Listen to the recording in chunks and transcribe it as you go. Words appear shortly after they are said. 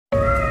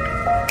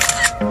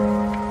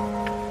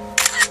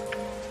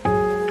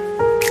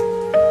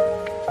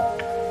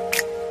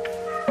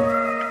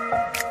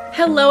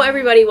Hello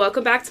everybody,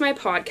 welcome back to my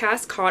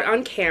podcast, Caught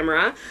on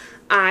Camera.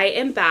 I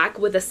am back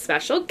with a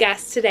special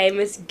guest today,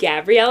 Miss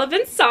Gabriella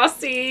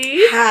Saucy.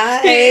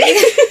 Hi.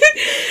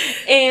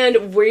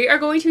 And we are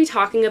going to be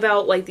talking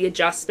about, like, the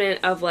adjustment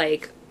of,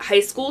 like, high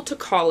school to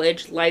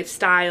college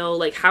lifestyle,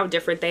 like, how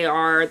different they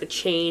are, the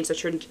change,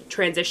 the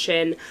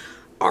transition,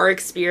 our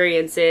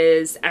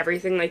experiences,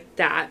 everything like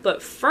that.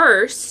 But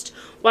first,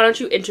 why don't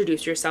you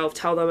introduce yourself,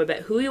 tell them a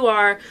bit who you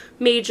are,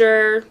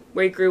 major,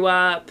 where you grew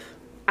up,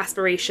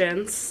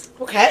 aspirations.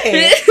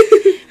 Okay.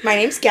 My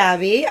name's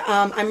Gaby.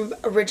 I'm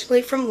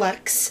originally from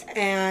Lex,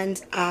 and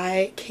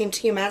I came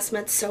to UMass,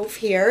 met Soph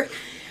here.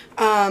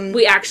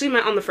 We actually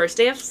met on the first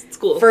day of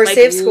school. First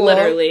day of school.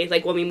 Literally,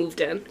 like when we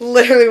moved in.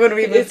 Literally when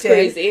we moved in.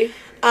 It's crazy.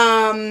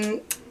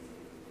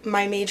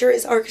 My major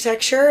is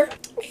architecture,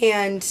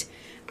 and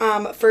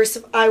first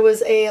I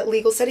was a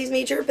legal studies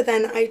major, but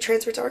then I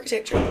transferred to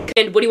architecture.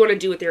 And what do you want to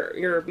do with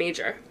your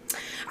major?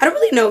 I don't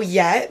really know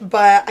yet,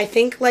 but I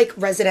think like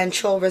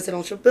residential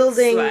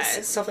buildings,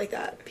 Slay. Stuff like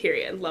that.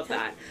 Period. Love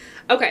that.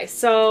 Okay,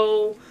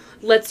 so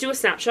let's do a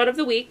snapshot of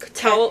the week.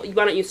 Why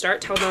don't you start?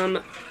 Tell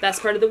them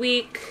best part of the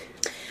week.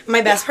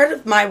 My best part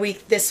of my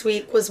week this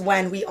week was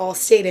when we all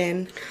stayed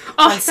in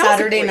on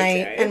Saturday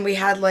night, and we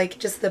had like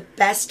just the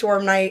best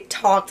dorm night,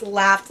 talked,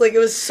 laughed, like it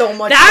was so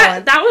much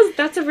fun.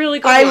 That's a really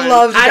good one. I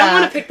loved that. I don't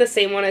want to pick the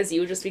same one as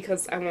you just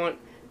because I want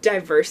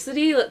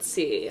diversity. Let's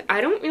see. I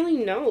don't really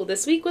know.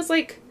 This week was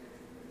like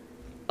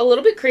a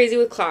little bit crazy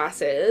with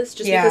classes,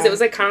 just because it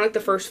was like kind of like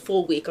the first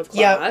full week of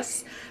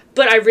class. Yep.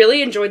 But I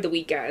really enjoyed the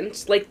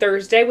weekend. Like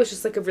Thursday was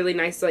just like a really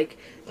nice like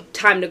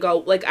time to go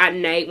like at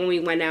night when we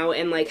went out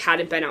and like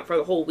hadn't been out for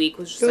the whole week.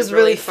 It was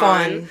really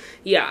fun.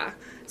 Yeah.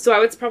 So I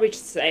would probably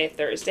just say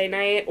Thursday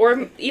night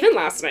or even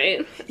last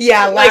night.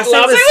 Yeah, last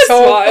night was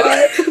so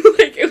fun.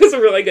 Like it was a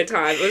really good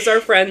time. It was our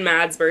friend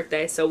Mad's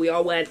birthday, so we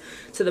all went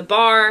to the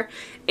bar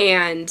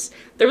and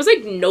there was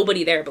like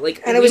nobody there, but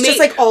like it was just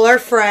like all our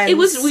friends.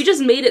 We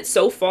just made it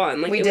so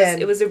fun. Like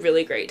it was a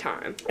really great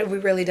time. We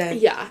really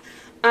did. Yeah.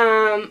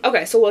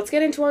 Okay, so let's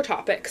get into our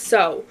topic.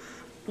 So,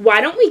 why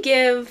don't we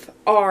give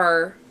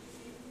our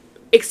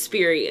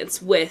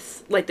experience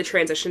with, like, the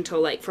transition to,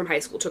 like, from high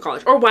school to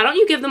college? Or why don't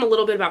you give them a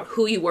little bit about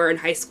who you were in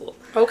high school?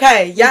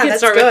 Okay, yeah, that's good. We can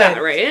start with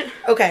that, right?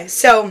 Okay,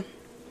 so,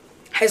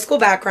 high school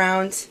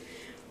background,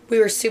 we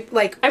were super,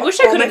 like, I wish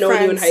I could have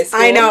known you in high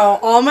school. I know,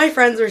 all my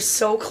friends were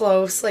so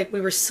close, like,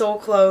 we were so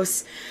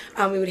close.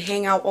 We would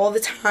hang out all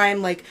the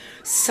time, like,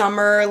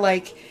 summer,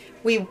 like,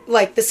 we,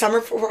 like, the summer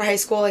before high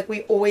school, like,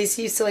 we always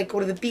used to, like, go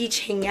to the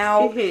beach, hang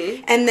out,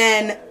 and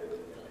then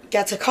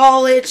get to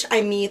college,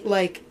 I meet,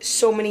 like,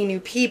 so many new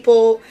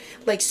people,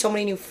 like, so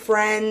many new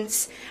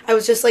friends. I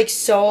was just, like,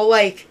 so,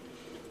 like,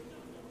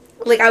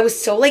 I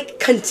was so, like,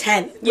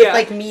 content with,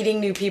 like, meeting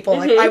new people.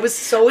 Like, I was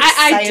so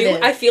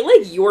excited. I feel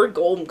like your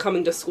goal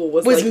coming to school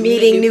was like,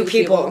 meeting new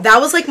people.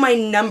 That was, like, my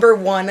number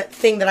one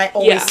thing that I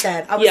always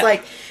said. I was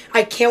like,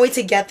 I can't wait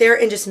to get there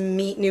and just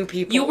meet new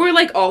people. You were,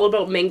 like, all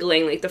about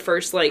mingling, like, the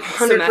first, like,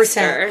 100%,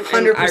 semester.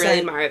 100%. I really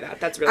admire that.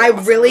 That's really awesome.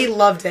 I really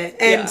loved it.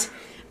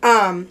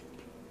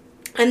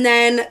 And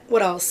then,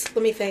 what else?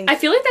 Let me think. I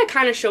feel like that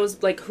kind of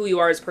shows, like, who you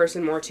are as a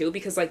person more, too,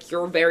 because, like,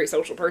 you're a very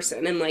social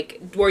person, and, like,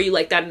 were you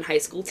like that in high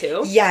school,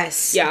 too?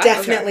 Yes,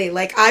 definitely. Okay.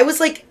 Like,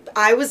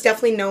 I was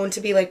definitely known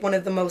to be, like, one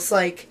of the most,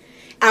 like,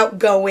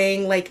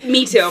 outgoing, like,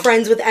 me too,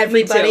 friends with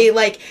everybody.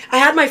 Like, I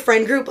had my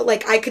friend group, but,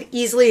 like, I could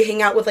easily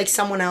hang out with, like,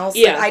 someone else.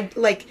 Yeah.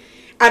 Like,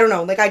 I don't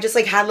know, like, I just,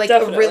 like, had, like,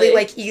 a really,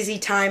 like, easy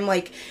time,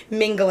 like,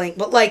 mingling.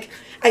 But, like,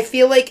 I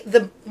feel like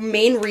the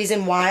main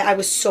reason why I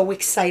was so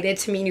excited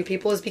to meet new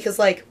people is because,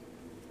 like,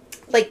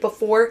 right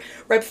before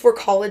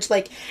college,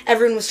 like,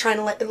 everyone was trying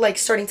to, like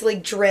starting to,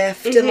 like,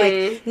 drift, and,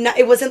 like,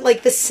 it wasn't,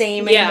 like, the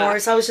same anymore,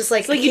 so I was just,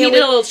 like... It's like, you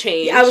needed a little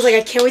change. I was like,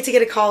 I can't wait to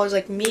get to college,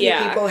 like, meet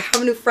new people,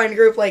 have a new friend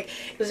group, like,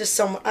 it was just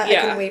so much... I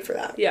couldn't wait for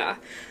that. Yeah.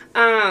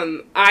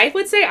 I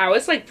would say I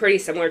was, like, pretty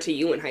similar to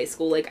you in high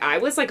school. Like, I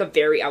was, like, a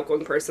very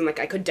outgoing person. Like,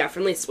 I could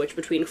definitely switch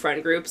between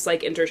friend groups,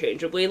 like,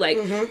 interchangeably. Like,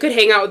 could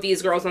hang out with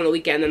these girls on the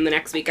weekend, and the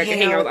next week I could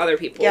hang out with other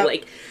people. Yep.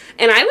 Like,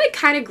 and I, like,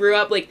 kind of grew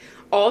up, like...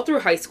 all through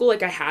high school,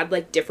 like, I had,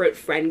 like, different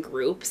friend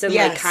groups and,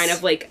 like, kind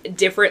of, like,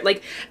 different,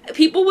 like,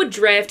 people would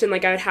drift and,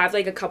 like, I would have,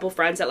 like, a couple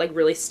friends that, like,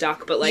 really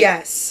stuck, but, like,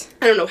 I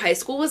don't know, high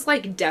school was,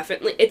 like,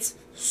 definitely, it's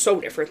so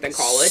different than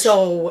college.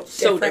 So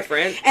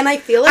different. And I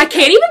feel like... I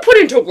can't even put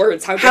into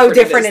words how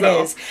different it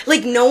is.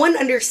 Like, no one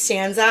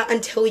understands that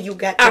until you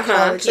get to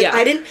college.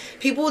 Like,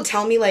 people would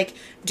tell me, like,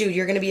 dude,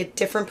 you're gonna be a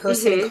different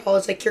person in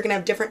college, like, you're gonna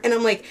have different, and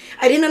I'm like,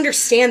 I didn't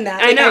understand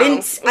that. Like, I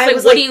was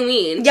like, what do you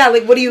mean? Yeah,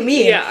 like, what do you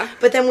mean? Yeah.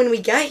 But then when we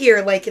get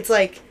here, like, it's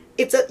like,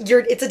 it's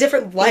a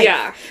different life.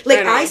 Yeah. Like,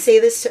 I say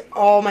this to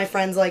all my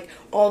friends, like,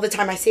 all the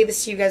time. I say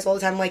this to you guys all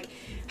the time, like,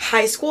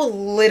 high school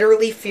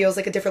literally feels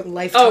like a different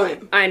lifetime.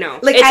 Oh, I know.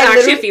 Like, it's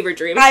actually a fever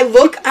dream. I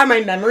look at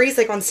my memories,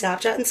 like, on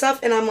Snapchat and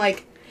stuff, and I'm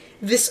like,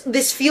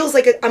 this feels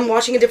like I'm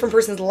watching a different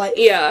person's life.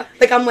 Yeah.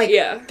 Like, I'm like,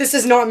 this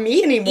is not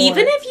me anymore.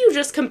 Even if you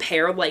just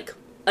compare, like,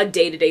 a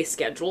day-to-day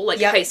schedule. Like,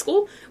 Yep. high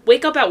school,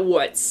 wake up at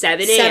what,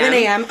 7 a.m.? 7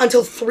 a.m.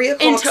 until 3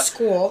 o'clock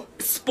school.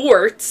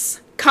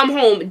 Sports, come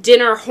home,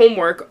 dinner,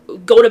 homework,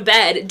 go to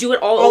bed, do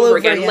it all over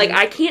again. Like,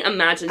 I can't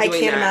imagine doing that. I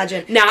can't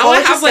imagine. Now I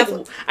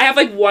have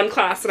like one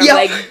class and I'm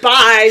like,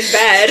 bye,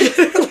 bed.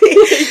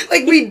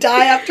 Like, we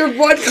die after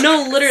one class.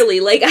 No, literally.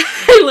 Like,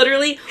 I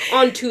literally,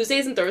 on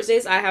Tuesdays and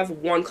Thursdays, I have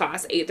one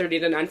class,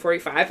 8:30 to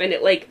 9:45, and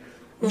it, like,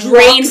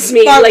 drains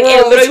me. Like,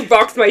 it literally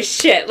rocks my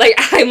shit. Like,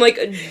 I'm, like,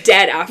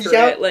 dead after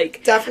it.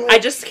 Like, definitely. I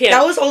just can't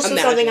That was also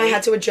something I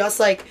had to adjust,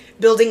 like,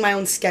 building my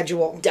own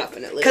schedule.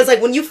 Definitely. Because,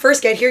 like, when you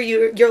first get here,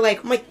 you're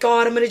like, oh my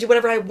god, I'm gonna do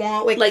whatever I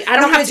want. Like I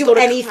don't have to do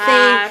anything.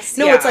 Class.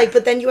 No, it's like,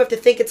 but then you have to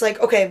think, it's like,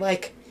 okay,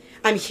 like,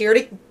 I'm here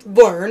to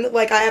learn.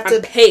 Like, I'm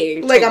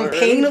paying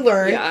to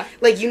learn. Yeah.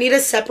 Like, you need to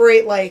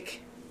separate,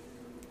 like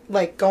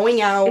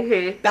going out,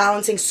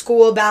 balancing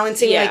school,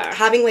 balancing, like,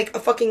 having, like, a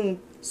fucking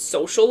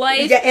social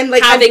life, and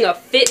like having a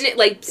fitness,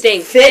 like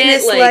staying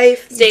fit, like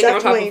life, staying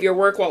on top of your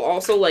work while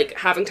also like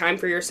having time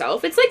for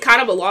yourself. It's like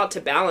kind of a lot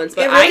to balance,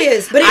 but it really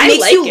is. But it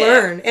makes you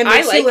learn. It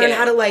makes you learn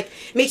how to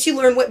makes you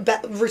learn what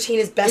routine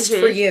is best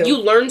for you. You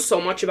learn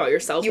so much about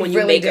yourself when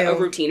you make a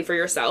routine for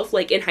yourself.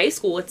 Like in high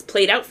school, it's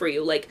played out for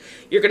you. Like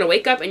you're gonna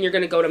wake up and you're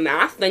gonna go to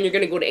math, then you're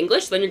gonna go to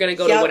English, then you're gonna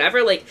go to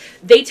whatever. Like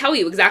they tell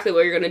you exactly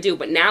what you're gonna do.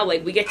 But now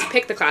like we get to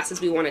pick the classes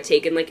we want to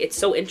take, and like it's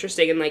so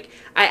interesting. And like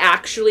I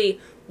actually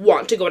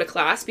want to go to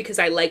class because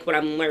I like what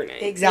I'm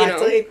learning.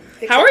 Exactly. You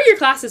know? How are your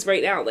classes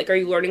right now? Like, are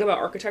you learning about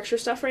architecture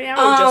stuff right now?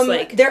 Or just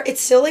like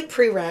it's still like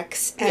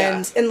prereqs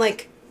and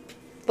like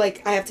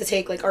I have to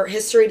take like art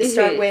history to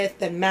start with,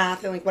 then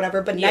math and like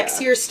whatever. But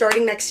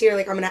starting next year,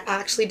 like I'm gonna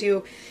actually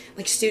do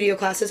like studio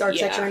classes,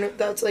 architecture, and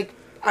that's like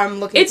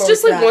I'm looking. It's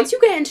just like once you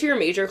get into your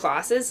major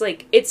classes,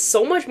 like it's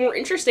so much more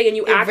interesting, and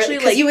you actually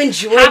like you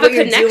enjoy have a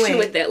connection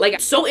with it. Like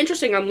it's so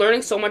interesting. I'm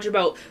learning so much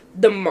about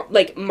the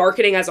like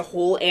marketing as a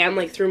whole, and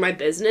like through my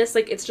business.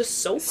 Like it's just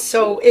so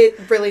cool. It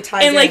really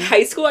ties. And like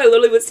high school, I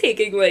literally was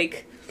taking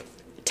like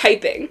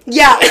typing.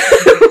 Yeah.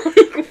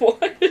 Like,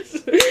 what?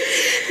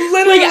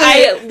 Literally. Like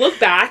I look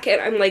back and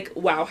I'm like,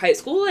 wow, high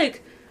school.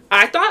 Like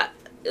I thought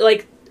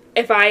like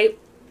if I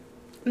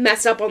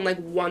messed up on like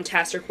one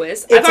test or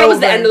quiz, I thought it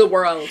was the end of the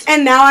world.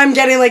 And now I'm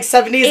getting like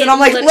 70s and I'm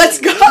like, let's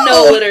go.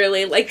 No,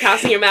 literally, like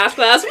passing your math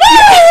class.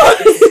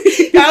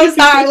 That was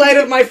the highlight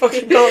of my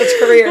fucking college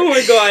career. Oh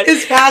my god.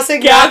 Is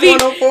passing Gaby,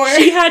 math 104.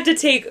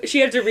 She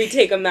had to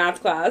retake a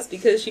math class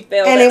because she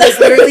failed. And it was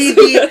literally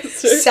the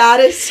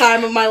saddest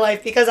time of my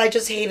life because I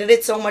just hated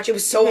it so much. It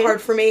was so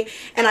hard for me.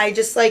 And I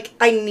just like,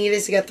 I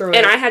needed to get through it.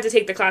 And I had to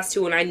take the class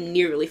too and I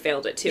nearly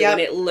failed it too. Yep.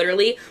 And it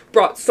literally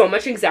brought so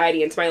much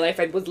anxiety into my life.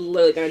 I was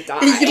literally gonna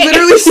die.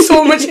 Literally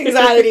so much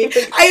anxiety.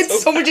 I had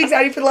so much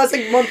anxiety for the last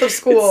like month of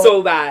school. It's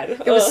so bad.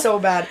 It was so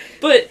bad.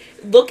 But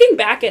looking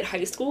back at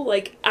high school,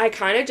 like I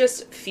kind of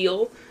just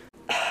feel,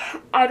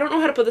 I don't know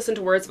how to put this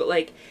into words, but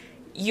like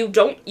you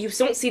don't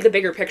see the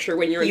bigger picture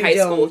when you're in high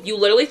school. You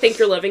literally think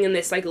you're living in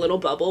this like little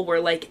bubble where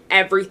like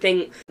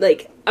everything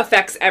like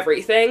affects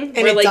everything.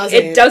 And where, like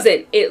it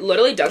doesn't. It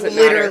literally doesn't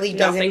matter. Literally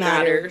doesn't Nothing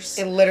matter. matters.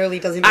 It literally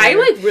doesn't matter. I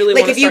like really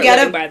want to start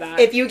living by that.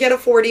 If you get a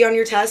 40 on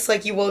your test,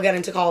 like you will get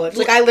into college.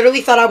 Like I literally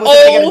thought I wasn't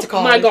gonna get into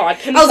college. Oh my god!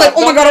 I was like,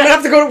 oh my god, I'm gonna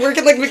have to go to work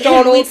at like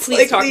McDonald's.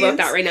 Please talk about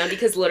that right now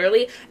because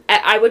literally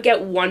I would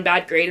get one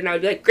bad grade and I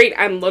would be like, great,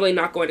 I'm literally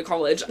not going to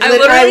college. I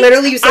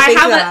literally used to think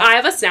that. I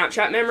have a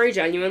Snapchat memory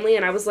genuinely,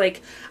 and I was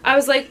like,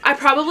 I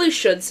probably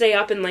should stay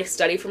up and like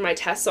study for my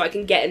test so I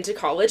can get into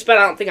college, but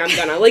I don't think I'm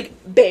gonna. Like,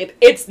 babe,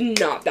 it's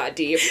not that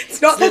deep.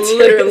 It's not that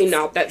literally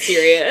not that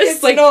serious.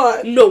 It's like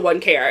not. No one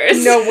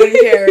cares. No one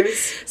cares.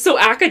 So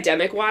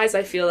academic wise,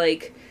 I feel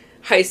like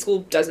high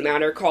school doesn't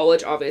matter.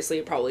 College, obviously,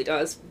 it probably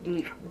does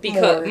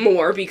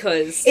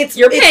because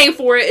you're paying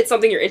for it. It's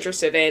something you're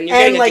interested in. You're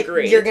getting a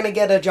degree. You're gonna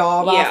get a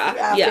job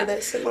after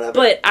this and whatever.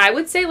 But I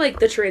would say like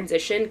the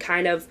transition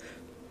kind of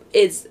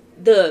is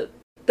the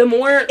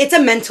more it's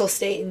a mental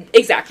state.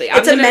 Exactly. I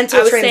was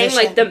saying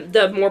like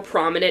the more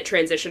prominent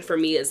transition for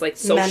me is like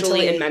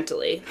socially and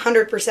mentally.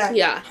 100%.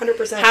 Yeah.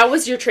 100%. How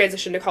was your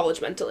transition to college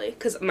mentally?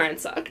 Because mine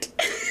sucked.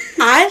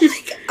 I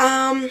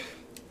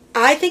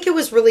think it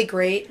was really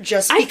great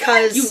just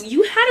because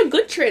you had a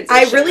good transition.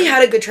 I really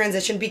had a good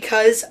transition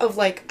because of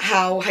like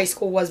how high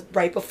school was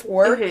right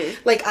before.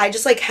 Like I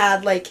just like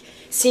had like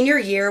senior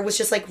year was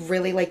just like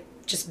really like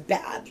just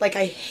bad. Like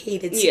I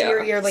hated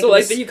senior year. Like so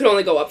like you could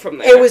only go up from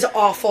there. It was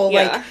awful.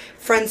 Yeah. Like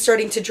friends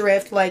starting to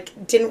drift.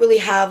 Like didn't really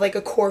have like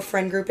a core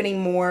friend group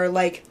anymore.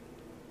 Like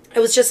it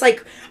was just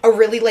like a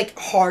really like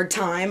hard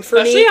time for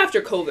me. Especially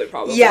after COVID,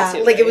 probably. Yeah,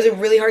 like it was a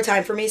really hard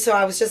time for me. So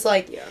I was just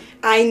like,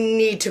 I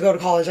need to go to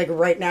college like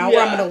right now, or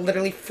I'm gonna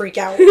literally freak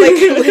out. Like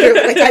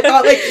literally, like I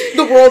thought like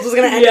the world was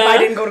gonna end if I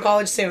didn't go to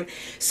college soon.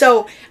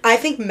 So I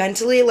think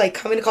mentally, like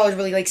coming to college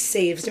really like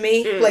saved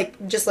me.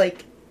 Like just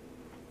like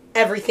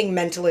everything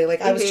mentally.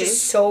 Like I was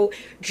just so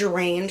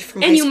drained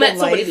from high school life. And you met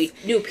so many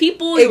new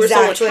people. You were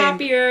so much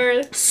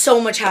happier.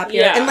 So much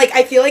happier. And like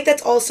I feel like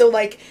that's also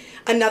like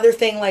another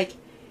thing. Like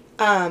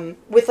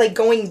with like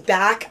going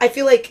back, I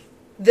feel like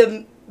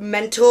the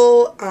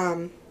mental what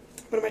am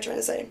I trying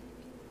to say?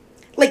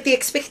 like, the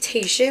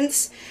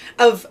expectations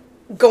of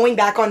going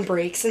back on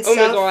breaks and stuff.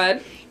 Oh, my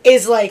God.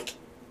 Is, like,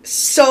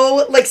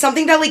 so, like,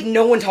 something that, like,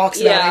 no one talks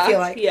about, I feel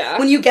like. Yeah.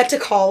 When you get to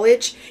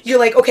college, you're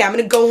like, okay, I'm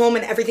gonna go home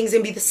and everything's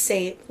gonna be the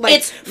same. Like,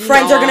 It's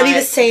friends are gonna be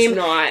the same. It's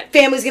not.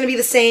 Family's gonna be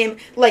the same.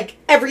 Like,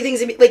 everything's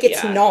gonna be, like,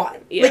 it's not.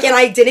 Yeah. Like, and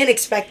I didn't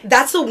expect,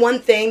 that's the one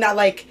thing that,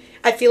 like,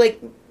 I feel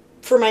like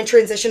for my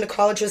transition to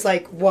college was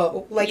like,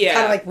 whoa. Like, it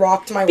kind of, like,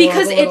 rocked my world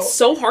because a little. it's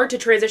so hard to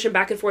transition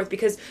back and forth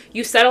because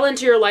you settle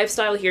into your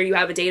lifestyle here, you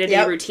have a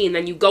day-to-day routine,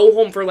 then you go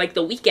home for, like,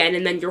 the weekend,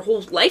 and then your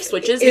whole life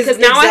switches because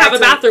now I have a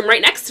bathroom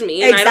right next to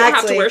me, and I don't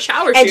have to wear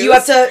shower shoes. And you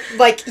have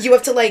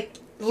to,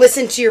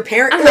 listen to your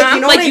parents. Like,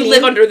 you know what I mean?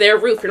 Live under their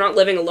roof. You're not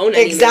living alone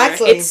anymore.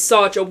 Exactly. It's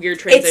such a weird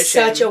transition. It's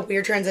such a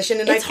weird transition.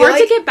 And it's I feel hard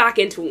like to get back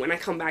into when I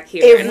come back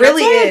here. It and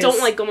really that's why is. I don't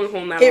like going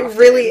home that often. It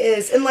really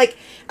is. And, like,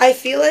 I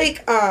feel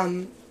like,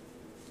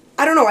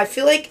 I don't know, I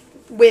feel like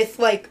with,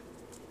 like,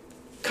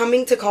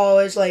 coming to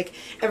college, like,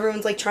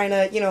 everyone's, like, trying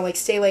to, you know, like,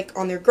 stay, like,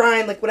 on their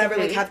grind, like, whatever,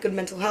 like, have good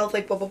mental health,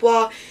 like, blah, blah,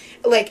 blah.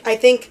 Like, I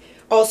think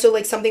also,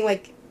 like, something,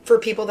 like, for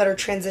people that are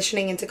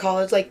transitioning into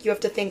college, like, you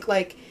have to think,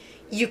 like,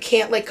 you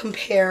can't, like,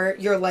 compare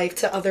your life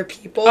to other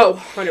people. Oh,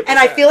 100%. And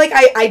I feel like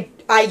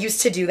I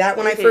used to do that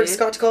when I first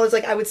got to college.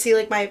 Like, I would see,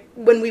 like,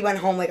 when we went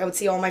home, like, I would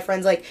see all my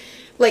friends,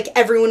 like,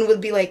 everyone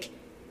would be, like,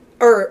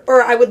 or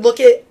I would look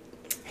at,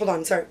 hold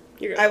on, sorry.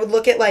 You're good. I would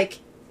look at, like,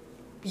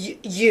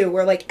 you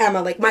or, like,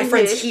 Emma, like, my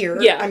friends here,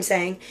 I'm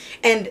saying.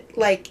 And,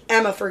 like,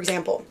 Emma, for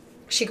example,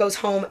 she goes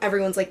home,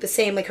 everyone's, like, the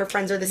same, like, her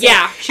friends are the same.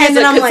 Yeah, she's and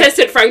then a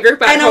consistent friend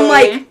group at home. And I'm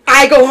like,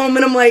 I go home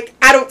and I'm like,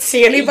 I don't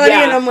see anybody,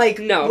 and I'm like,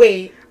 no,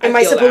 wait, am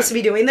I supposed to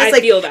be doing this?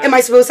 Like, am I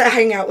supposed to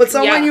hang out with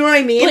someone, you know what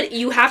I mean? But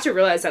you have to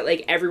realize that,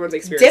 like, everyone's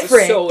experience is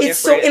so different. It's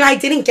so, and I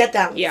didn't get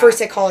that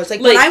first at college. Like,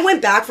 when I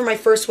went back for my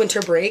first winter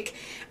break,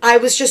 I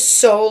was just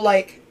so,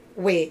 like,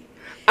 wait.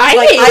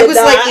 I was,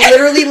 like,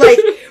 literally, like,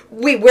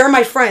 wait, where are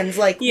my friends?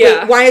 Like,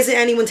 wait, why isn't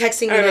anyone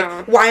texting me?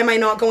 Like, why am I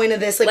not going to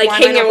this? Like why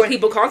hanging am I out with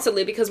people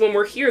constantly, because when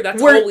we're here,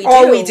 that's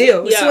all we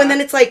do. Yeah. So, and then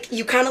it's, like,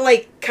 you kind of,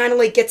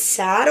 like, get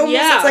sad almost.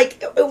 Yeah. It's,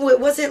 like, it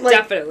wasn't,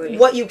 like,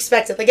 what you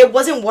expected. Like, it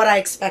wasn't what I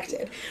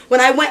expected.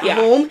 When I went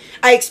home,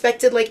 I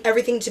expected, like,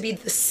 everything to be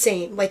the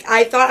same. Like,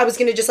 I thought I was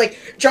going to just, like,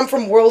 jump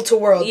from world to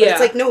world. But it's,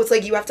 like, no, it's,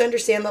 like, you have to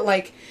understand that,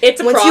 like,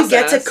 it's a once process. You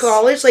get to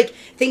college, like,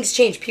 things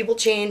change. People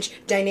change.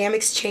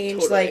 Dynamics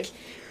change. Totally. Like,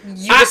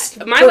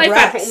 my life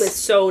at home is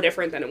so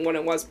different than when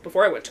it was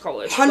before I went to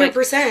college. 100%.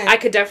 Like, I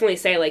could definitely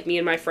say, like, me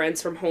and my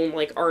friends from home,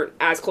 like, aren't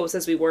as close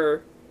as we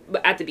were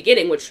at the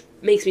beginning, which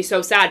makes me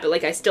so sad, but,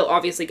 like, I still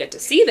obviously get to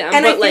see them.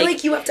 And but, I feel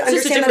like you have to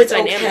understand that it's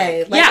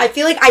okay. Like, I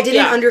feel like I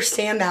didn't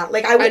understand that.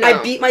 Like,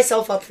 I beat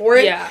myself up for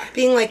it,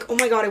 being like, oh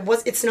my god,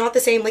 it's not the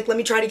same, like, let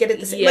me try to get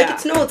it the same. Like,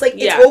 it's like,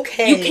 it's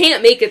okay. You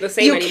can't make it the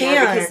same anymore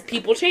because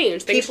people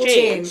change. Things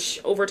change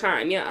over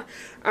time,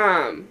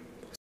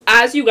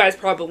 as you guys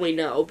probably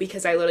know,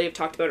 because I literally have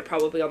talked about it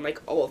probably on,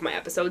 like, all of my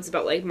episodes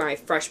about, like, my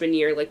freshman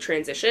year, like,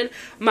 transition,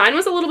 mine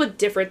was a little bit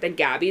different than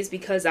Gabby's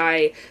because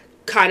I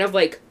kind of,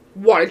 like,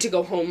 wanted to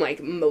go home,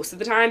 like, most of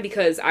the time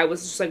because I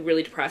was just, like,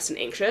 really depressed and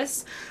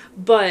anxious.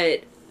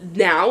 But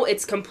now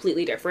it's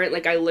completely different.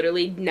 Like, I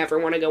literally never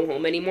want to go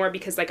home anymore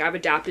because, like, I've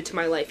adapted to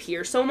my life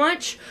here so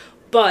much.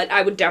 But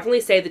I would definitely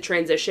say the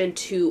transition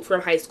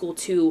from high school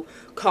to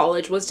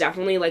college was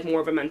definitely, like, more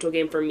of a mental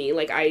game for me.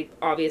 Like, I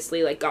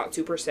obviously, like, got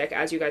super sick,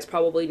 as you guys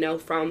probably know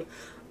from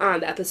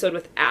the episode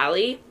with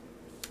Allie.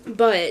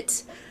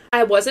 But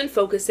I wasn't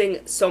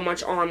focusing so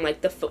much on, like,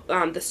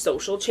 the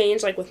social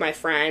change, like, with my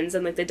friends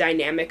and, like, the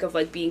dynamic of,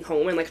 like, being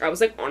home. And, like, I was,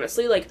 like,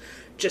 honestly, like,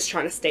 just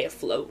trying to stay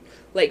afloat.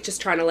 Like,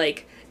 just trying to,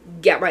 like,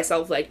 get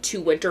myself, like,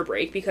 to winter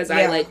break because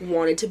I, like,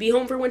 wanted to be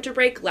home for winter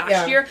break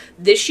last year.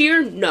 This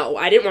year, no,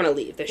 I didn't want to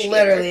leave this year.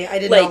 Literally, I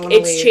did not want to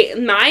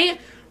leave.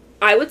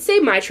 I would say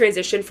my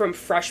transition from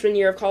freshman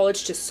year of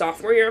college to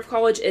sophomore year of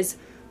college is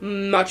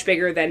much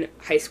bigger than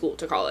high school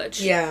to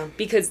college. Yeah.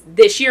 Because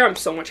this year I'm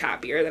so much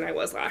happier than I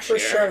was last year.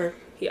 For sure.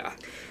 Yeah.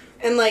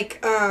 And,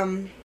 like,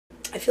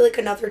 I feel like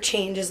another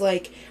change is,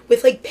 like,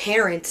 with, like,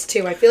 parents,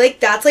 too. I feel like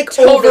that's, like,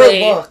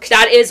 overlooked.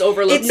 That is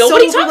overlooked.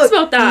 Nobody talks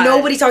about that.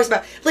 Nobody talks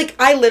about it. Like,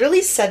 I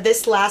literally said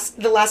this the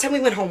last time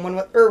we went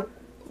home, or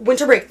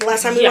winter break, the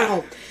last time we went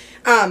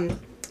home.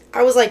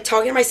 I was, like,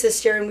 talking to my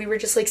sister, and we were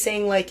just, like,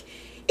 saying, like,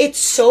 it's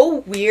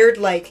so weird,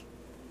 like,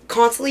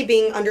 constantly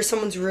being under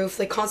someone's roof,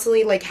 like,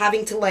 constantly, like,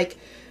 having to, like,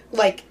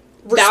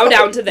 bow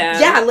down to them.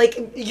 Yeah, like,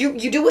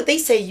 you do what they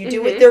say, you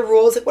do what their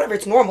rules, like, whatever,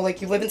 it's normal,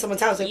 like, you live in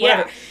someone's house, like,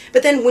 whatever.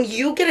 But then when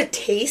you get a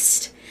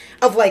taste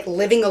of, like,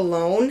 living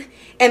alone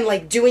and,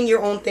 like, doing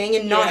your own thing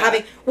and not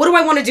having, what do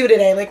I want to do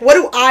today? Like, what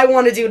do I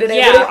want to do today?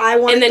 Yeah. What do I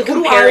want to do? And then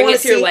comparing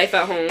it to your life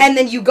at home. And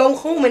then you go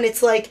home and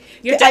it's like,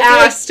 you have to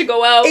ask to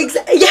go out. Yeah,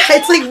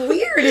 it's, like,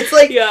 weird. It's,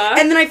 like,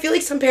 and then I feel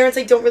like some parents,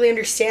 like, don't really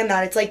understand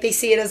that. It's, like, they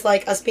see it as,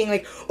 like, us being,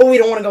 like, oh, we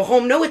don't want to go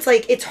home. No, it's,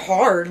 like, it's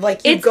hard.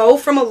 Like, you go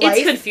from a life.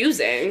 It's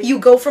confusing. You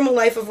go from a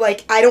life of,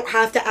 like, I don't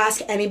have to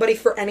ask anybody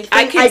for anything.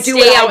 I can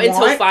stay out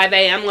until 5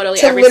 a.m. literally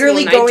every single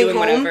night doing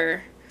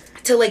whatever.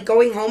 To, like,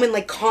 going home and,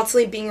 like,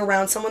 constantly being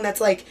around someone that's,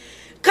 like,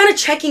 kind of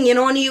checking in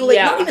on you, like,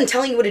 not even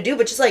telling you what to do,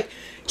 but just, like,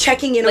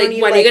 checking in on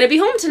you. When are you going to be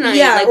home tonight?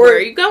 Yeah, like, or, where are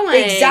you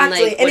going?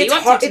 Exactly. Like, and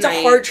it's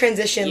a hard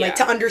transition, like,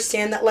 to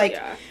understand that, like,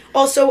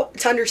 also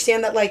to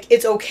understand that, like,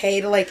 it's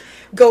okay to, like,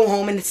 go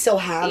home and still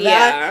have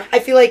that. I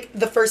feel like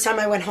the first time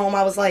I went home,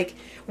 I was like,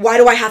 why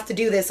do I have to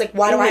do this? Like,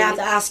 why do I have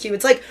to ask you?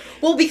 It's like,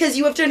 well, because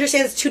you have to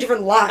understand it's 2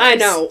 different lives. I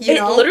know.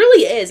 It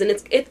literally is. And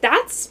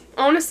that's,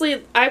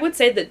 honestly, I would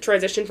say the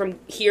transition from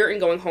here and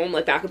going home,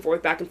 like, back and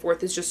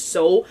forth is just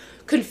so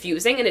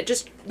confusing. And it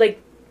just,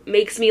 like,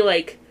 makes me,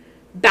 like,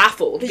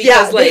 baffled.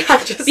 Because,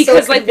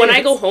 like, when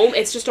I go home,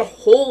 it's just a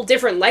whole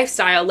different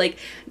lifestyle. Like,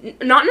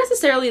 not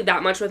necessarily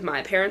that much with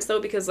my parents,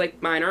 though, because,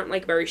 like, mine aren't,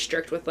 like, very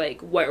strict with,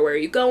 like, where are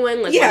you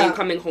going? Like, when are you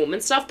coming home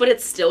and stuff? But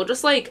it's still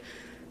just, like,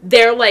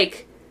 they're,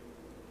 like...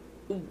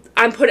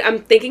 I'm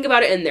thinking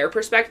about it in their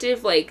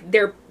perspective, like,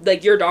 they're,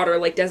 like, your daughter,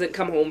 like, doesn't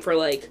come home for,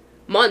 like,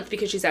 month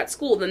because she's at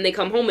school, then they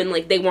come home and,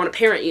 like, they want to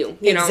parent you,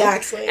 you know?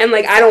 Exactly. And,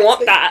 like, I don't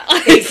want that.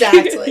 Like,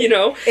 exactly. You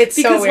know? It's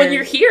because so weird. when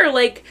you're here,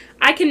 like,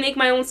 I can make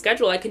my own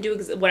schedule. I can do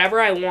whatever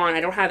I want. I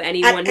don't have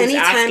anyone who's asking me.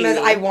 At any time as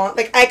I want.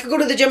 Like, I could go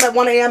to the gym at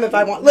 1 a.m. if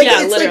I want. Like,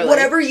 it's literally. like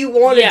whatever you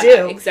want to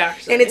do.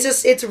 Exactly. And it's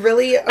just, it's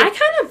really...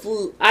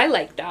 I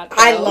like that, though.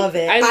 I love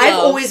it. I've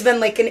always been,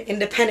 like, an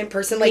independent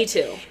person. Like, me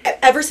too.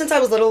 Ever since I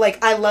was little,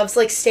 like, I loved,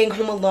 like, staying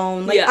home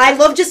alone. Like, I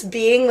love just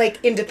being, like,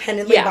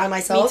 independently by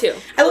myself. Me too.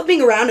 I love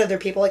being around other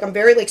people. Like, I'm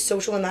very, like,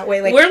 social in that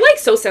way. Like, we're, like,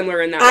 so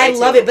similar in that way, I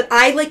love it, but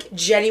I, like,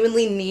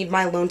 genuinely need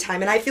my alone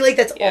time. And I feel like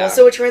that's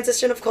also a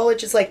transition of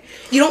college. It's, like,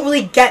 you don't really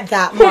get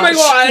that much. Oh my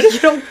god. You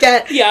don't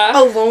get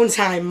alone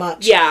time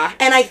much. Yeah.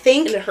 And I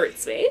think... And it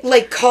hurts me.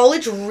 Like,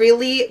 college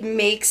really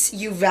makes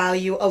you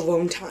value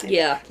alone time.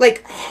 Yeah.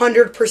 Like,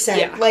 100%.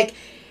 Yeah. Like,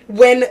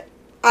 when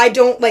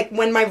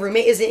when my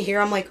roommate isn't here,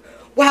 I'm like...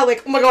 Wow,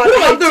 like, oh my god, what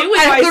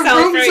I have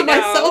the room to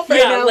myself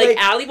right now. Like,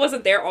 Allie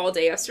wasn't there all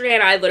day yesterday,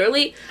 and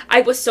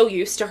I was so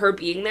used to her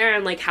being there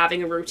and, like,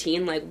 having a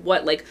routine, like,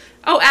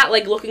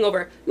 looking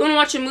over, you want to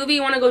watch a movie,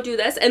 you want to go do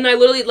this? And I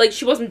literally, like,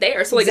 she wasn't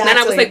there, so, like, and then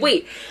I was like,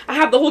 wait, I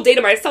have the whole day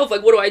to myself,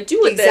 like, what do I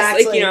do with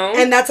this? Like, you know?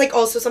 And that's, like,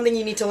 also something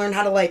you need to learn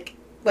how to, like,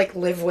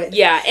 live with.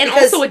 Yeah, and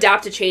also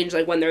adapt to change,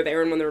 like, when they're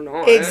there and when they're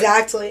not.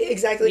 Exactly.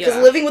 Because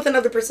living with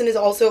another person is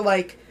also,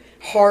 like,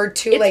 hard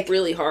to, it's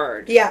really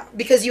hard. Yeah,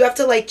 because you have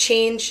to, like,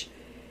 change...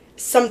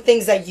 some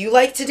things that you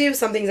like to do,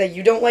 some things that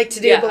you don't like to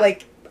do, but,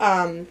 like,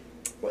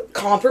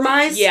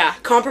 compromise. Yeah.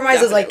 Compromise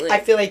definitely. Is, like, I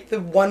feel like the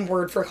one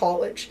word for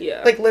college.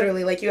 Yeah. Like,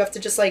 literally, like, you have to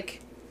just,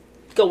 like...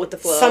 go with the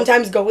flow.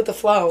 Sometimes go with the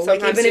flow.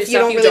 Sometimes like, even if you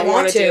don't really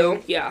want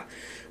to. Yeah.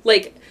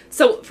 Like,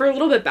 so, for a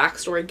little bit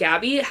backstory,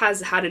 Gabby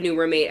has had a new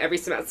roommate every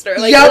semester.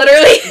 Like,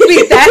 literally.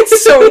 Wait,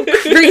 that's so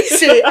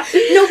crazy.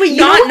 No, but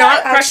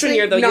not freshman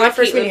year, though. You had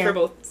Caitlin for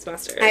both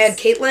semesters. I had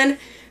Caitlin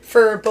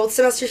for both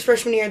semesters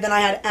freshman year, then I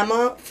had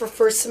Emma for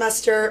first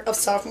semester of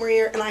sophomore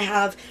year, and I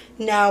have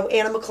now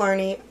Anna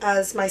McClarney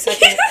as my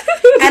second.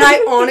 And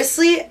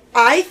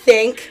I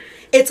think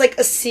it's like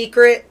a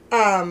secret,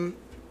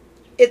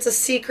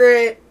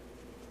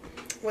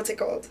 what's it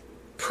called?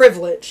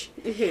 Privilege.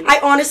 Mm-hmm.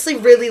 I honestly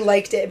really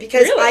liked it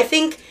because I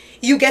think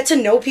you get to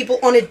know people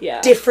on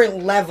a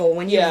different level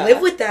when you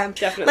live with them.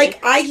 Definitely.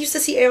 Like, I used to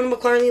see Anna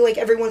McClarney, like,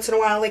 every once in a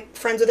while, like,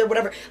 friends with her,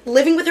 whatever.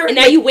 Living with her... And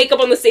now you wake up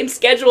on the same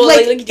schedule,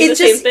 like you do the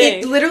same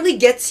thing. It literally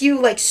gets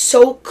you, like,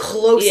 so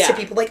close to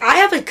people. Like, I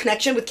have a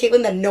connection with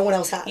Caitlin that no one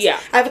else has. Yeah.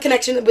 I have a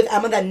connection with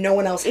Emma that no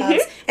one else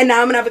has. Mm-hmm. And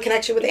now I'm going to have a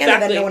connection with Anna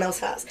that no one else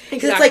has.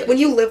 Because it's like, when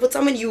you live with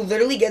someone, you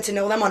literally get to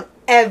know them on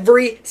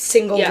every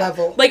single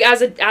level. Like,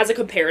 as a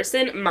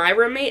comparison, my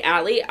roommate,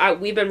 Allie,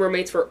 we've been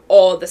roommates for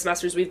all of the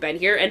semesters we've been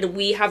here, and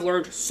we have learned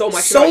so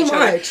much about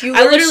each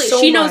other.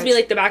 She knows me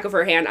like the back of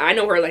her hand. I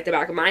know her like the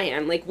back of my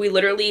hand. Like, we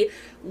literally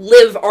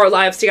live our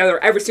lives together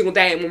every single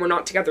day, and when we're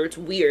not together, it's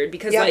weird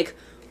because, like,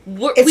 we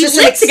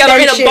live together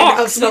in a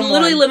box. We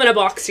literally live in a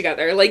box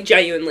together, like,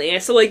 genuinely.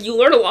 So, like, you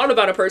learn a lot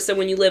about a person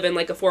when you live in,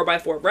 like, a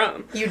 4x4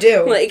 room. You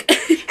do. Like,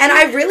 and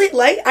I really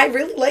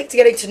liked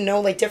getting to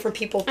know, like, different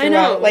people throughout. I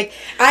know. Like,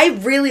 I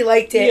really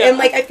liked it. Yeah. And,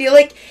 like, I feel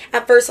like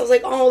at first I was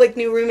like, oh, like,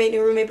 new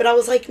roommate. But I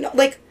was like, no,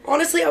 like,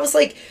 honestly, I was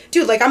like,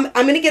 dude, like, I'm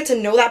gonna get to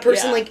know that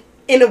person, like,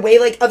 in a way,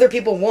 like, other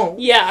people won't.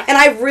 Yeah. And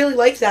I really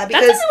liked that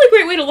because... That's a really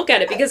great way to look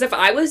at it, because if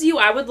I was you,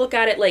 I would look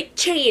at it like,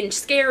 change,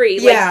 scary,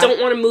 like, don't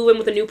want to move in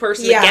with a new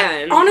person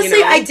again. Honestly,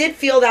 you know? I did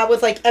feel that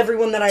with, like,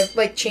 everyone that I've,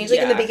 like, changed,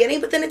 like, in the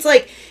beginning, but then it's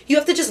like, you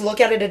have to just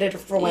look at it in a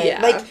different way.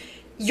 Yeah. Like,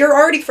 you're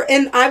already...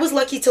 and I was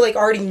lucky to, like,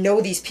 already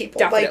know these people.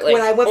 Definitely. Like,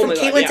 when I went from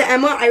Caitlin to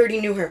Emma, I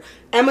already knew her.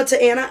 Emma to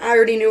Anna, I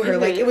already knew her.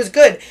 Mm-hmm. Like, it was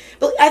good.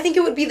 But I think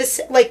it would be,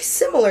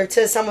 similar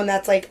to someone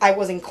that's, like, I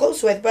wasn't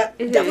close with, but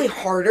definitely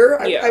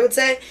harder, I would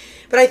say.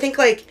 But I think,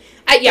 like...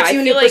 I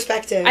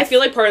feel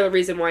like part of the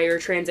reason why your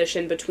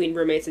transition between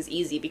roommates is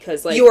easy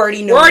because, like, you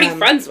already know we're already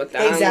friends with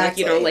them.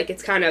 Exactly. Like, you know, like,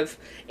 it's kind of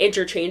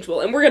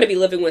interchangeable. And we're going to be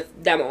living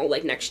with them all,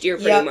 like, next year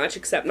pretty much,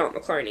 except not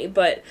McClarney.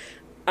 But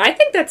I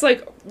think that's,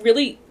 like,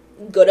 really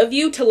good of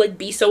you to, like,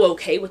 be so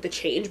okay with the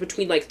change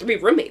between, like, 3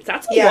 roommates.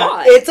 That's a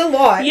lot. It's a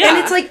lot. Yeah. And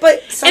it's like,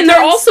 but sometimes... And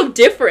they're all so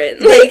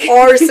different. They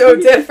are so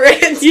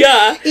different.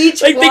 Yeah.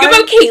 Each like, one... think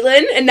about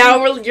Caitlin, and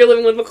now you're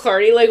living with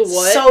McClarty. Like,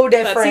 what? So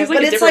different. That seems like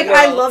but a it's like, world.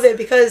 I love it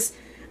because,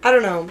 I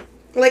don't know.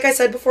 Like I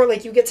said before,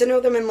 like, you get to know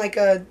them in, like,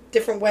 a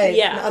different way.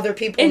 Yeah. And other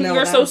people and know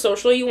you're them. so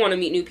social, you want to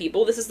meet new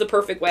people. This is the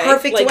perfect way.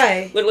 Perfect like,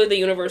 way. Literally, the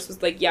universe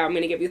was like, yeah, I'm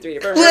going to give you 3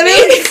 different Literally.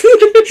 roommates.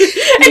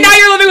 And now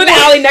you're living with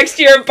Allie next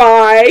year.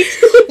 Bye.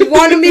 You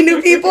want to meet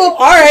new people? All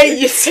right,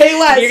 you say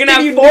less. You're going to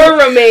have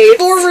 4 roommates.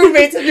 4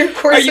 roommates in your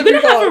course. Are you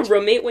going to have a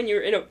roommate when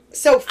you're in a...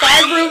 So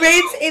 5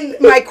 roommates in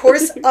my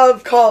course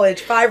of college.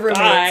 5 roommates.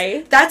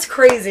 Bye. That's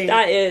crazy.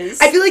 That is.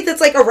 I feel like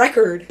that's like a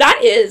record. That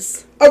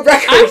is. A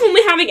record. I'm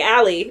only having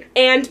Allie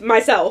and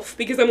myself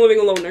because I'm living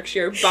alone next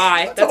year.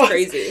 Bye. That's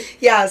crazy.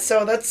 Yeah,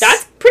 so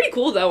that's pretty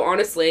cool though,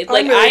 honestly.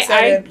 Like, really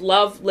I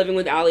love living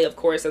with Allie, of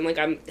course, and like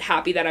I'm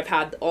happy that I've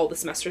had all the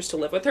semesters to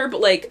live with her,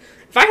 but like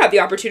if I had the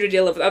opportunity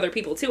to live with other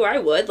people too, I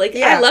would. Like,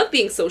 I love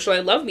being social. I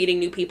love meeting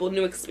new people,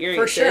 new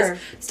experiences. For sure.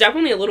 It's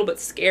definitely a little bit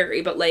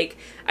scary, but like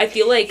I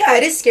feel like... Yeah,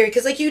 it is scary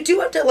because like you do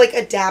have to like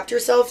adapt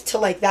yourself to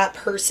like that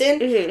person.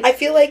 Mm-hmm. I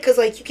feel like because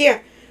like you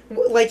can't...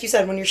 Like you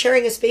said, when you're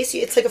sharing a space,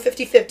 it's like a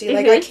 50-50.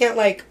 Like, I can't,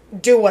 like,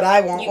 do what I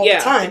want all the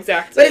time.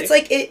 Exactly. But it's,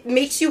 like, it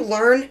makes you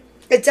learn.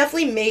 It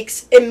definitely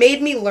makes... It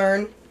made me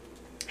learn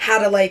how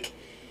to, like,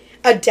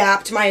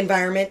 adapt my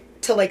environment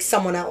to, like,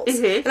 someone else.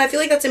 Mm-hmm. And I feel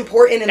like that's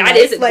important in life. That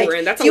is important.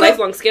 Like, that's a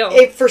lifelong skill.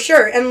 For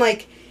sure. And,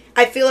 like...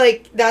 I feel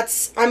like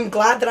I'm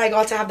glad that I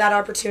got to have that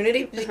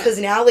opportunity because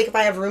now, like, if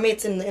I have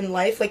roommates in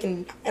life, like,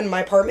 in my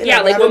apartment.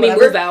 Yeah, like, when we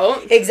move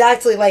out.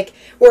 Exactly, like,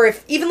 or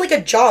if, even, like,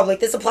 a job, like,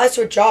 this applies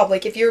to a job.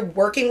 Like, if you're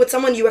working with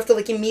someone, you have to,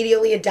 like,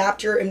 immediately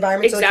adapt your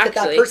environment to, like, fit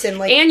that person.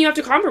 Like, and you have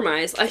to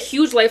compromise. A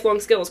huge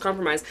lifelong skill is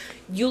compromise.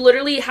 You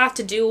literally have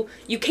to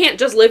you can't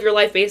just live your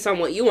life based on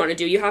what you want to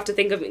do. You have to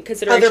think of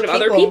consideration of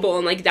other people.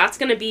 And, like, that's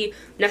going to be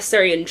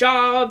necessary in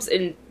jobs,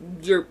 in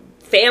your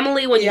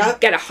family, when you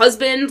get a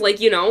husband,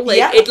 like, you know, like,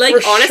 it, like,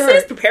 honestly,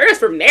 it's prepared us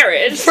for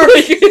marriage.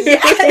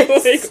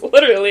 Like,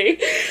 literally.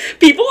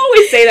 People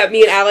always say that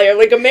me and Allie are,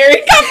 like, a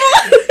married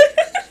couple.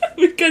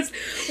 Because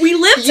we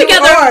lived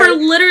together for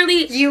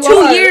literally 2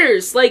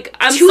 years. Like,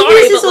 I'm 2 sorry,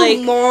 years but, is like,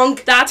 a long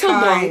that's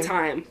time. a long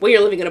time when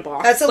you're living in a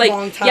box. That's a like,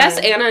 long time. Yes,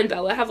 Anna and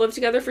Bella have lived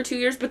together for 2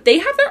 years, but they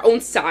have their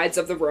own sides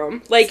of the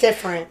room. Like, it's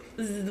different.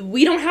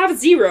 We don't have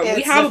 0.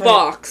 We have a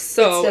box,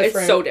 so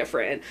it's so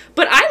different.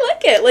 But I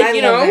like it. Like,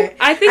 you know,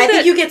 I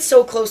think you get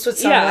so close with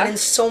someone in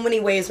so many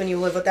ways when you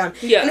live with them.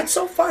 Yeah. And it's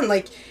so fun.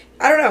 Like,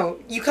 I don't know.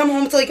 You come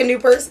home to, like, a new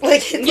person.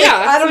 Like,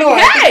 I don't know.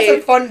 I think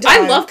it's a fun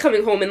time. I love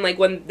coming home and, like,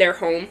 when they're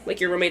home, like,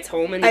 your roommate's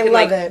home, and you can,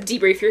 like,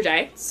 debrief your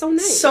day. So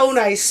nice. So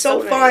nice.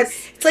 So fun.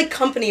 Nice. It's like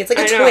company. It's like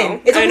a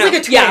twin. It's almost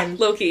like a twin. Yeah,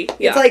 low-key.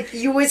 Yeah. It's like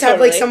you always have,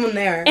 like, someone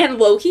there. And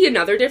low-key,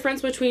 another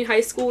difference between high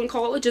school and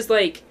college is,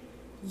 like,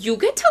 you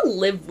get to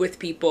live with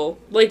people.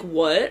 Like,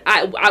 what?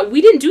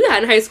 We didn't do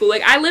that in high school.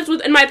 Like, I lived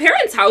in my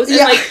parents' house, and,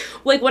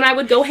 like, when I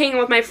would go hang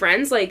out with my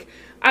friends, like,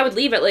 I would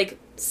leave at, like,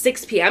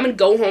 6 p.m. and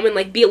go home and,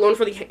 like, be alone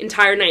for the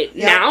entire night.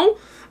 Yeah. Now,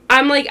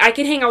 I'm, like, I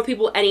can hang out with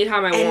people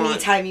anytime I want.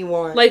 Anytime you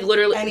want. Like,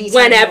 literally,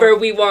 whenever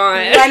we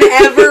want.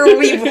 Whenever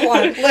we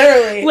want,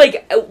 literally.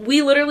 Like,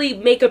 we literally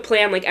make a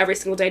plan, like, every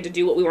single day to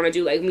do what we want to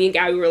do. Like, me and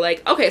Gaby were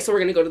like, okay, so we're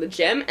going to go to the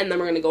gym, and then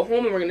we're going to go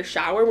home, and we're going to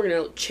shower, we're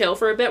going to chill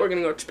for a bit, we're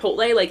going to go to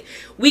Chipotle. Like,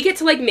 we get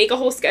to, like, make a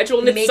whole schedule,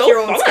 and it's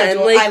so fun.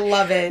 Schedule. Like, I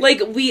love it.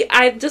 Like,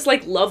 I just,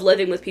 like, love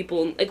living with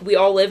people. Like, we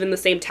all live in the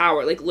same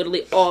tower. Like,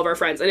 literally all of our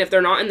friends. And if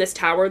they're not in this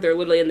tower, they're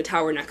literally in the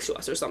tower next to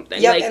us or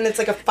something. Yep, like, and it's,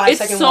 like, a 5-second walk.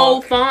 It's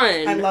so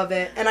fun. I love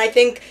it. And I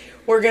think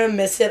we're gonna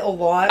miss it a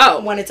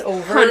lot when it's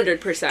over.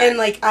 100%. And,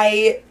 like,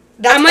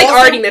 I'm, like,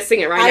 already missing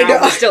it right now.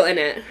 I'm still in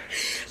it.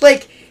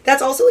 Like,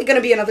 that's also, like,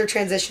 gonna be another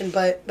transition,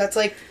 but that's,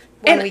 like,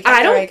 when we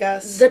get there, I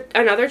guess.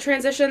 Another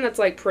transition that's,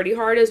 like, pretty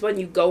hard is when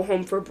you go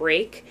home for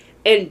break,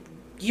 and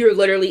you're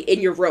literally in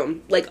your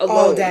room, like,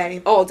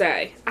 alone. All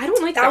day. I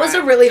don't like that. That was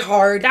a really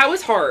hard... That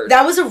was hard.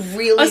 That was a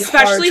really hard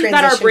Especially transition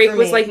that our break for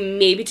was, me. like,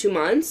 maybe 2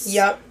 months.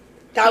 Yep.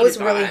 That was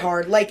really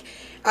hard. Like,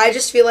 I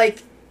just feel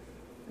like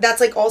that's,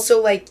 like,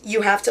 also, like,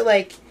 you have to,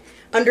 like,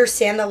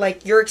 understand that,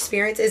 like, your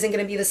experience isn't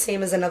going to be the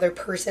same as another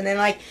person. And,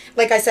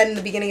 like I said in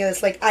the beginning of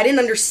this, like, I didn't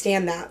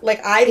understand that.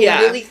 Like, I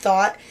literally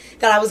thought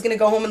that I was going to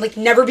go home and, like,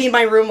 never be in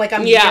my room, like,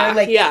 I'm here,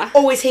 like,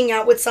 always hang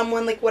out with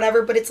someone, like,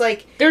 whatever. But it's,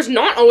 like... There's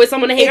not always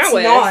someone to hang out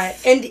with.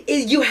 It's not.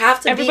 And you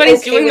have to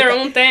Everybody's be okay doing with their it.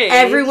 own thing.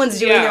 Everyone's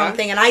doing their own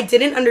thing. And I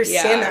didn't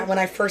understand that when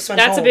I first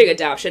went home. That's a big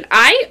adaptation.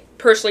 I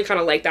personally kind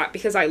of like that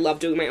because I love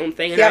doing my own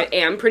thing. And I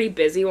am pretty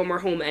busy when we're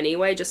home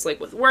anyway, just, like,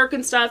 with work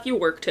and stuff. You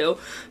work, too.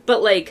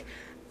 But, like...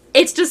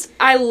 It's just,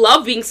 I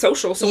love being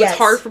social, so it's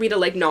hard for me to,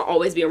 like, not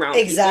always be around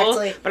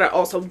people. But I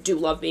also do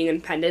love being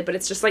independent, but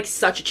it's just, like,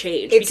 such a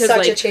change. It's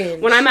such a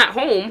change. When I'm at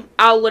home,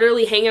 I'll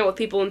literally hang out with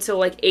people until,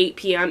 like, 8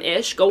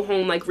 p.m.-ish, go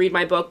home, like, read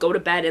my book, go to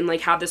bed, and,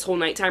 like, have this whole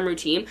nighttime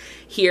routine.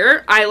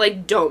 Here, I,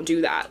 like, don't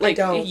do that. Like,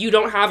 you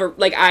don't have a,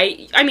 like,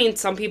 I mean,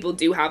 some people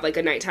do have, like,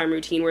 a nighttime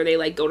routine where they,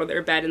 like, go to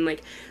their bed and,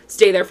 like,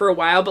 stay there for a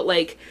while, but,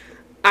 like...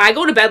 I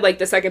go to bed, like,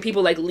 the second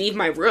people, like, leave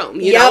my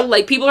room, you know?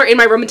 Like, people are in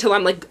my room until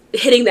I'm, like,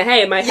 hitting the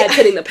hay and my head's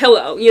hitting the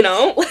pillow, you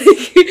know?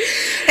 Like,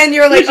 and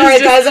you're like, all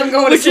right, guys, I'm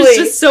going to sleep. Which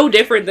is just so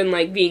different than,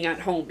 like, being at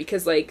home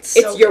because, like,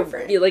 so you're,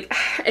 like,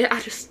 I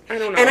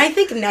don't know. And I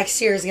think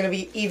next year is going to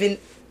be even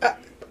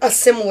a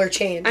similar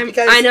change.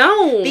 Because I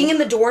know. Being in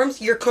the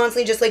dorms, you're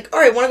constantly just like, all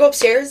right, want to go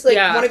upstairs? Like,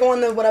 want to go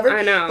on the whatever?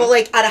 I know. But,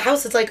 like, at a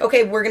house, it's like,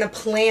 okay, we're going to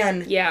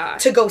plan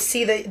to go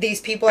see these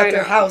people at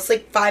their house,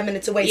 like, 5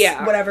 minutes away,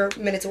 whatever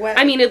minutes away.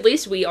 I mean, at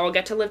least we all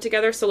get to live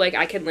together, so, like,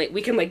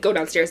 we can, like, go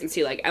downstairs and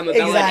see, like, Emma,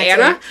 Bella,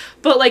 and Anna.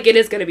 But, like, it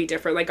is going to be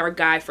different. Like, our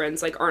guy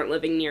friends, like, aren't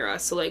living near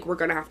us, so, like, we're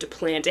going to have to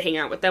plan to hang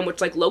out with them,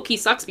 which, like, low-key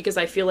sucks because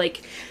I feel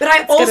like... But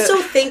I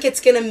also think it's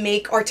going to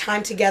make our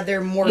time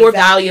together more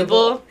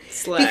valuable.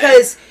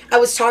 Because I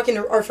was talking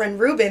to our friend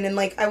Ruben, and,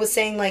 like, I was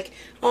saying, like,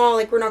 oh,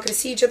 like, we're not going to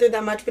see each other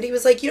that much, but he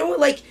was like, you know what,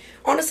 like,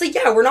 honestly,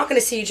 yeah, we're not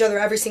going to see each other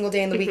every single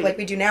day in the week like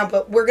we do now,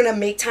 but we're going to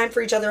make time for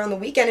each other on the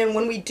weekend, and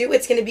when we do,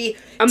 it's going to be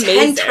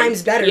amazing. 10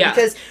 times better,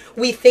 because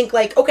we think,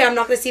 like, okay, I'm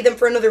not going to see them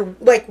for another,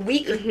 like,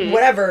 week or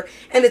whatever,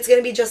 and it's going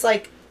to be just,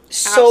 like,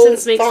 so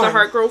absence makes the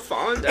heart grow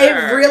fonder. It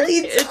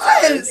really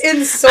does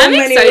in so many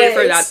ways. I'm excited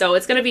for that, though.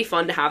 It's going to be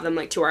fun to have them,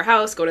 like, to our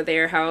house, go to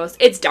their house.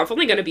 It's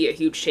definitely going to be a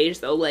huge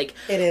change, though. Like,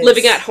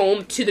 living at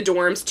home to the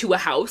dorms to a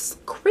house.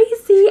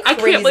 Crazy. I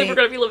can't believe we're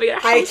going to be living at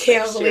a house. I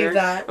can't believe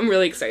that. I'm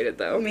really excited,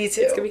 though. Me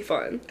too. It's going to be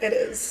fun. It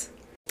is.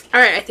 All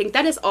right, I think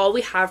that is all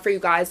we have for you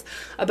guys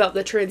about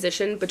the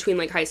transition between,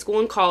 like, high school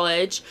and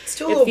college. Let's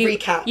do a little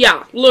recap.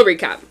 Yeah, a little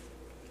recap.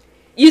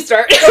 You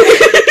start.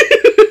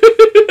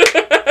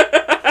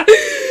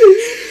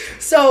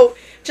 So,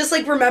 just,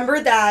 like, remember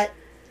that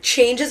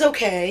change is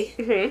okay.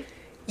 Mm-hmm.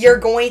 You're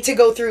going to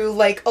go through,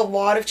 like, a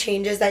lot of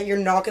changes that you're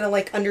not going to,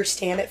 like,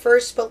 understand at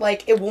first, but,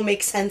 like, it will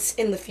make sense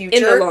in the future.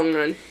 In the long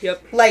run,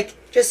 yep. Like,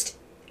 just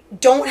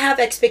don't have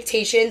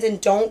expectations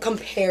and don't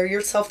compare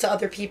yourself to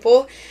other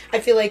people. I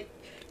feel like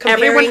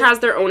everyone has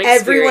their own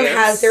experience. Everyone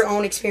has their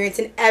own experience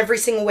in every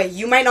single way.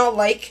 You might not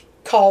like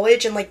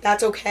college and, like,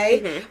 that's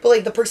okay, but,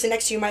 like, the person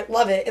next to you might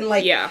love it, and,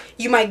 like,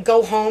 you might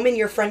go home and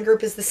your friend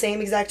group is the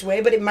same exact way,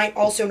 but it might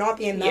also not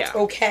be, and that's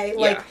okay.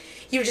 Like,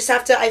 you just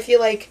have to, I feel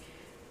like,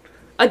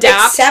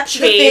 adapt,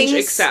 change,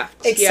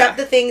 accept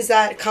the things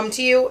that come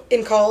to you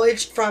in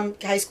college from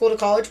high school to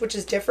college, which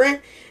is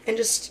different, and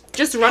just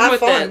run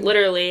with fun. it,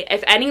 literally.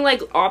 If any,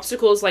 like,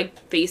 obstacles, like,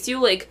 face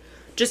you, like,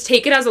 just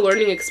take it as a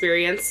learning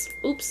experience.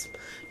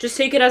 Just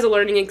take it as a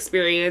learning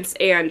experience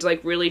and,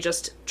 like, really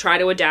just try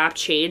to adapt,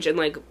 change, and,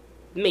 like,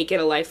 make it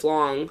a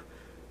lifelong,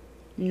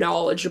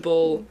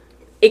 knowledgeable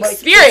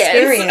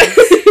experience.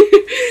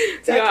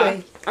 Exactly.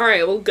 Yeah. All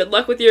right. Well, good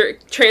luck with your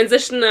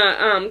transition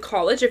to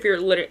college if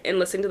you're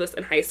listening to this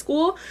in high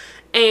school.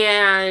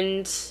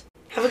 And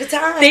have a good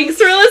time. Thanks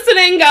for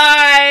listening,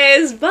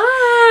 guys. Bye.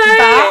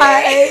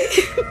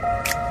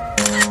 Bye.